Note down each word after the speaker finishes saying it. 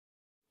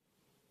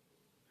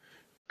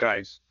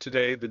Guys,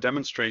 today the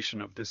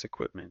demonstration of this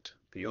equipment,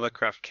 the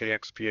Elecraft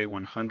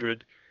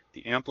KXPA100,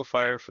 the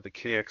amplifier for the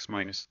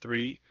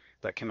KX-3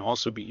 that can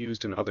also be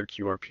used in other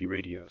QRP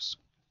radios.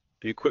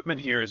 The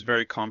equipment here is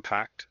very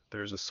compact.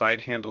 There's a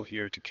side handle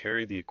here to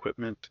carry the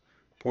equipment,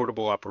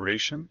 portable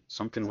operation,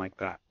 something like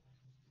that.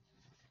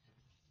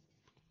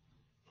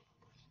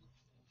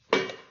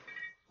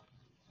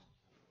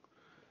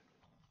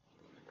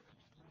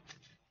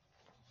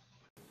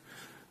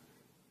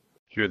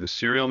 Here the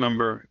serial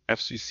number,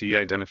 FCC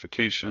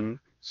identification,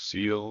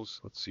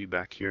 seals. Let's see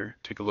back here.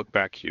 Take a look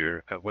back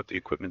here at what the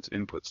equipment's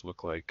inputs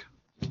look like.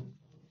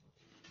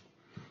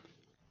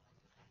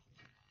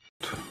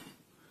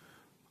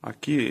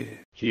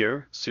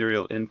 Here,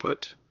 serial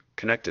input,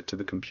 connect it to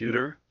the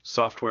computer,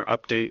 software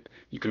update.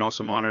 You can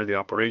also monitor the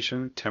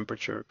operation,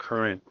 temperature,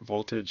 current,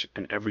 voltage,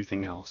 and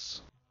everything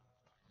else.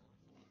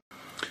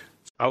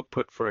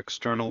 Output for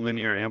external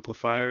linear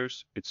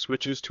amplifiers. It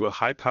switches to a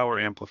high power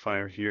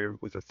amplifier here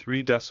with a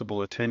 3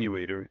 decibel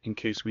attenuator in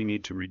case we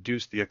need to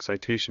reduce the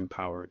excitation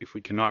power if we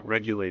cannot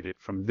regulate it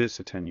from this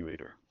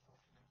attenuator.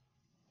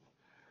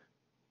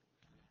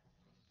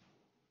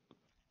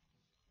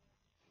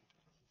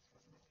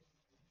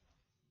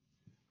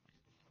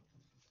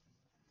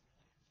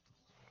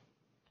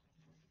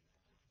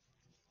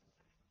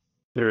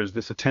 There is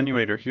this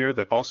attenuator here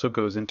that also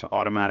goes into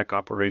automatic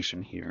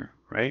operation here,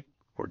 right?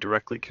 Or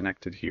directly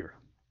connected here,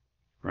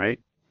 right?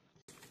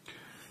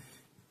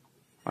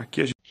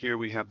 Here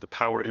we have the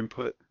power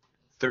input,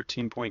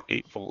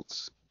 13.8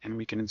 volts, and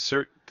we can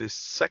insert this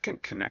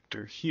second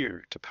connector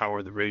here to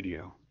power the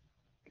radio.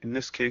 In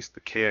this case,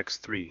 the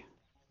KX3.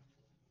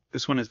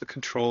 This one is the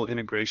control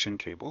integration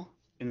cable.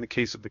 In the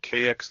case of the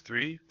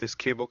KX3, this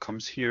cable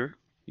comes here.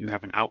 You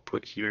have an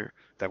output here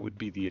that would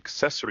be the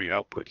accessory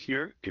output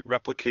here. It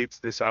replicates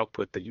this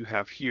output that you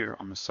have here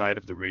on the side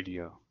of the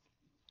radio.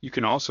 You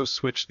can also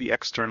switch the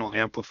external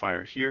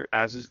amplifier here,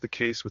 as is the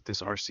case with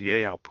this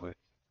RCA output.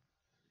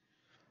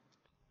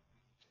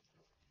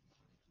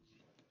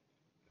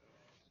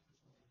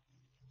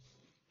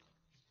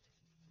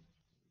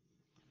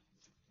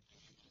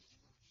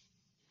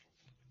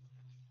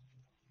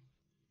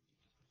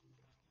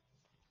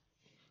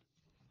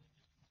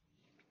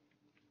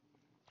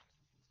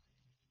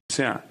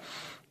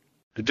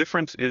 The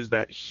difference is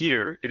that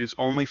here it is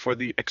only for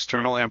the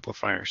external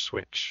amplifier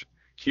switch.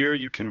 Here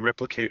you can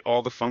replicate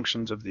all the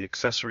functions of the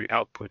accessory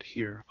output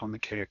here on the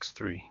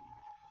KX3.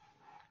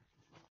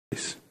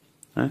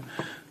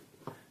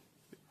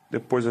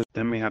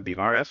 Then we have the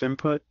RF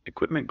input,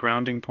 equipment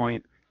grounding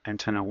point,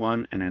 antenna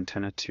 1 and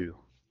antenna 2.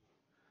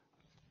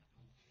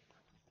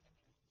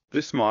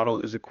 This model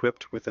is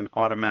equipped with an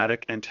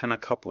automatic antenna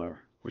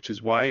coupler, which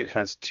is why it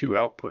has 2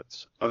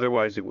 outputs.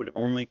 Otherwise it would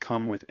only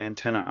come with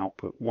antenna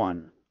output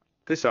 1.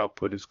 This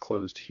output is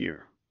closed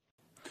here.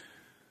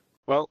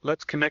 Well,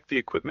 let's connect the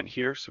equipment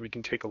here so we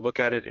can take a look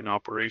at it in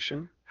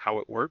operation, how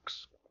it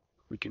works.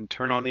 We can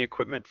turn on the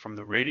equipment from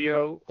the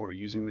radio or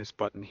using this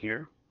button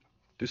here.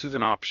 This is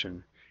an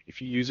option.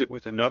 If you use it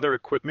with another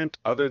equipment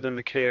other than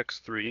the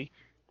KX3,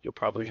 you'll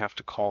probably have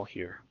to call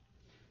here.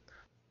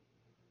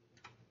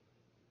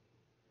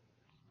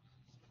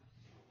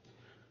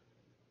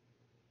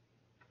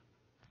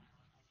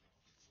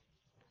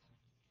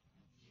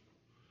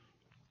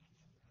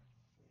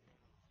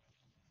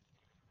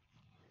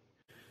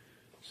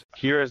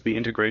 Here, as the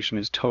integration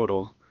is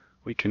total,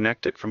 we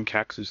connect it from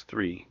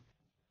KX3.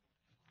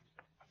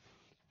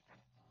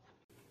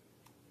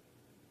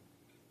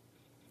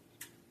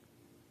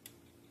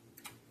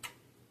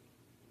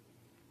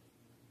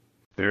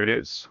 There it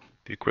is.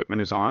 The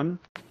equipment is on.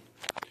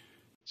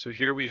 So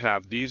here we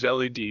have these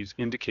LEDs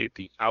indicate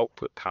the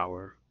output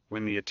power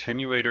when the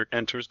attenuator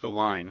enters the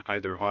line,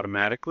 either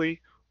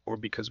automatically or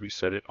because we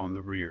set it on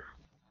the rear.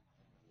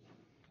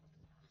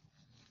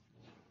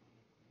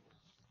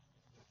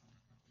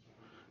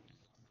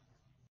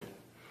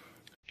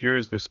 Here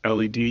is this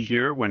LED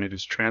here when it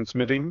is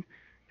transmitting,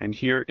 and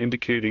here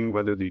indicating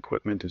whether the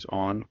equipment is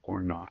on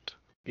or not.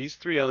 These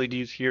 3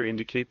 LEDs here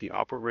indicate the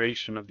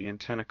operation of the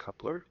antenna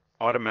coupler,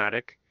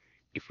 automatic.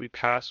 If we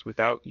pass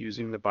without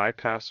using the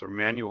bypass or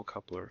manual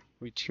coupler,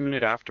 we tune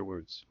it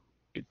afterwards.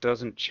 It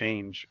doesn't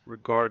change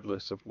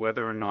regardless of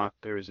whether or not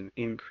there is an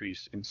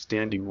increase in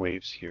standing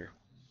waves here.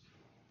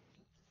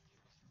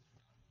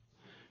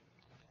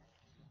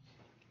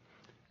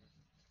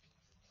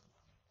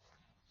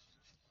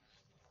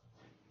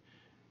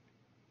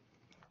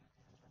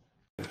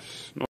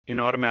 In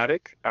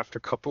automatic, after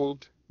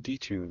coupled,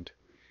 detuned.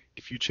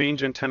 If you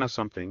change antenna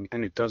something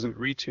and it doesn't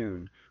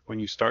retune, when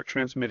you start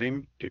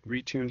transmitting, it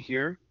retune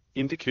here,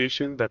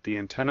 indication that the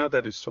antenna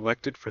that is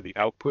selected for the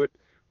output,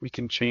 we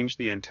can change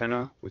the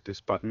antenna with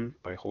this button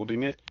by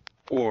holding it,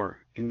 or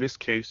in this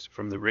case,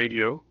 from the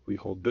radio, we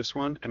hold this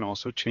one and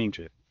also change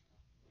it.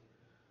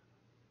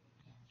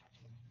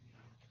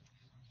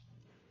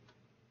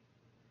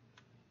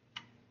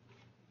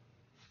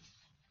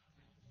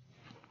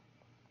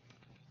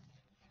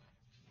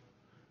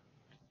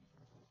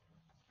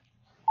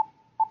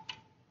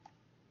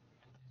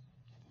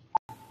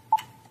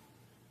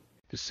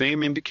 The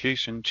same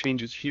indication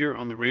changes here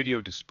on the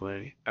radio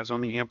display as on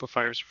the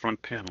amplifier's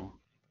front panel.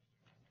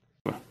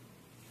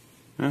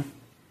 Huh?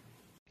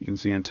 You can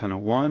see antenna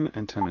 1,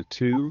 antenna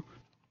 2.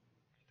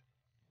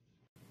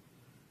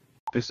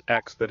 This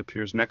X that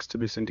appears next to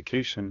this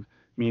indication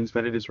means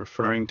that it is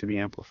referring to the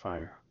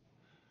amplifier.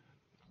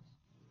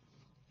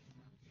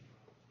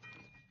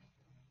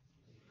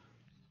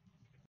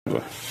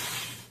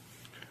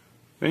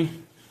 Okay.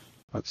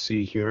 Let's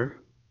see here.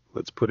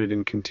 Let's put it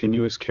in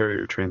continuous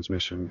carrier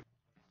transmission.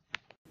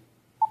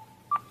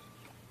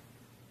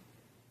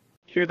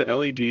 Here the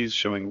LEDs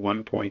showing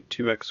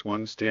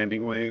 1.2x1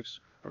 standing waves,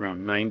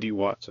 around 90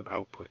 watts of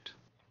output.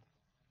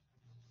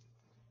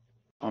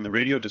 On the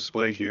radio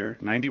display here,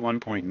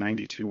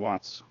 91.92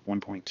 watts,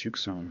 1.2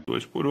 zone.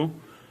 2x1.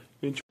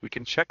 We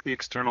can check the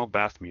external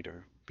bath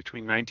meter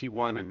between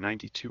 91 and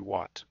 92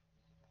 watt.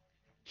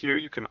 Here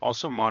you can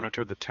also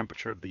monitor the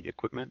temperature of the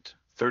equipment,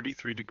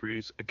 33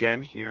 degrees.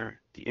 Again here,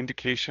 the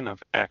indication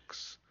of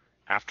X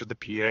after the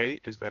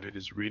PA is that it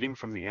is reading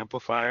from the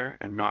amplifier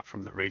and not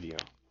from the radio.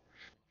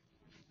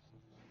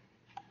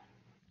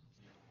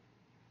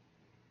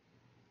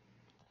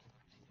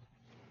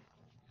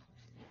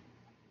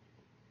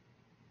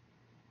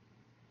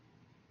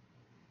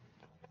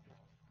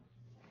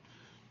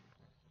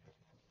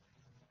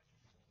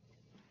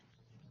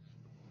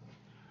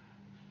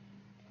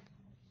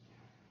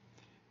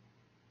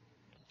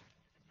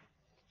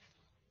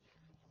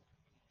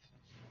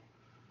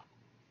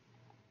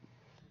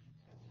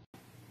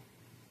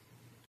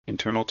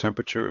 Internal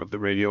temperature of the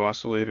radio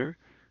oscillator,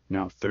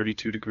 now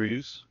 32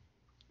 degrees.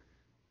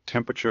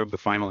 Temperature of the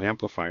final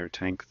amplifier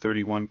tank,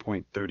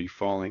 31.30,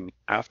 falling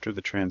after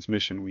the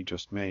transmission we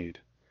just made.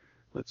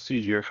 Let's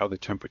see here how the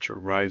temperature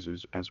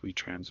rises as we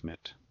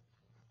transmit.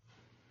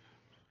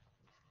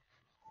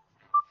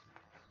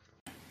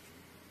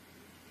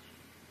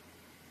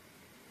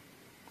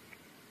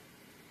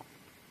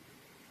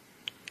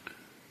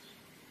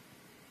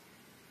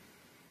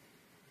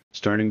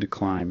 Starting to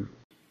climb.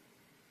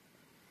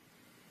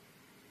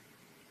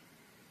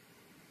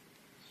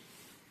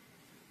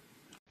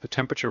 The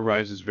temperature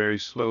rises very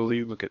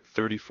slowly. Look at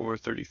 34,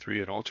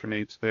 33. It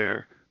alternates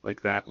there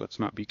like that. Let's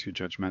not be too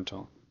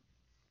judgmental.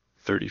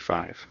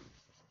 35.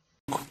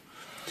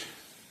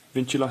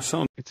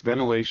 Ventilação. It's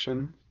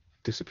ventilation.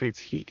 Dissipates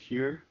heat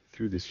here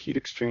through this heat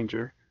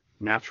exchanger.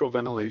 Natural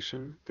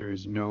ventilation. There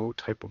is no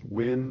type of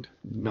wind,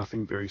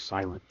 nothing, very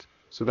silent.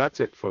 So that's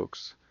it,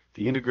 folks.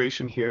 The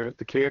integration here,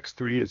 the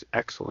KX3 is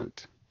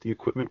excellent. The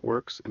equipment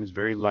works and is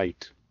very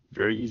light,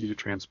 very easy to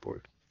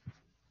transport.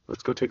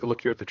 Let's go take a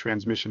look here at the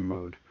transmission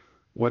mode.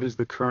 What is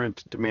the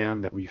current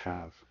demand that we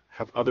have?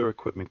 Have other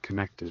equipment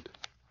connected,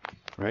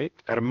 right?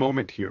 At a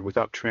moment here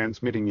without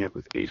transmitting yet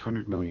with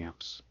 800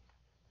 milliamps.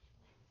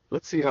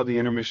 Let's see how the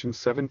intermission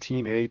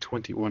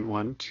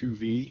 17A211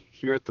 2V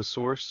here at the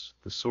source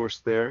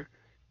there,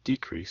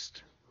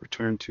 decreased.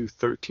 Returned to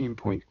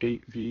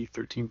 13.8V,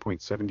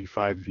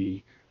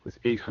 13.75V with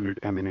 800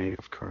 mA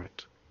of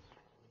current.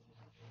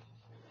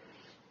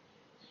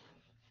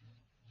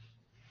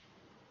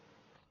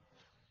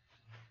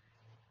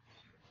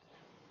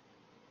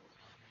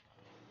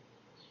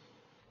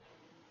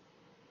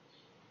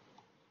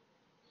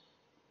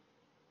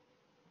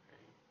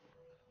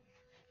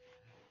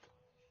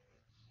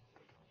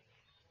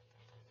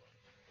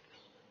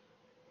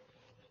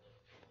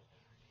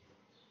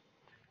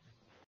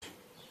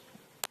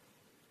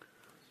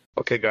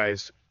 Okay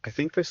guys, I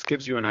think this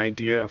gives you an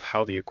idea of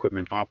how the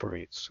equipment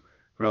operates.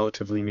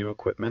 Relatively new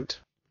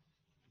equipment.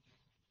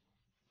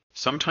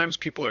 Sometimes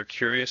people are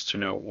curious to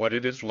know what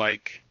it is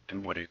like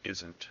and what it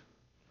isn't.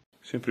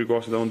 Sempre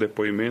gosto de dar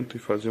depoimento e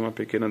fazer uma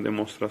pequena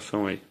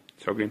demonstração aí.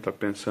 Se alguém está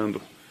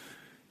pensando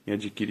em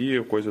adquirir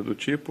ou coisa do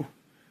tipo,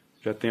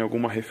 já tem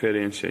alguma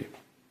referência aí.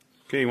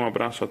 Ok,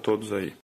 abraço a todos aí.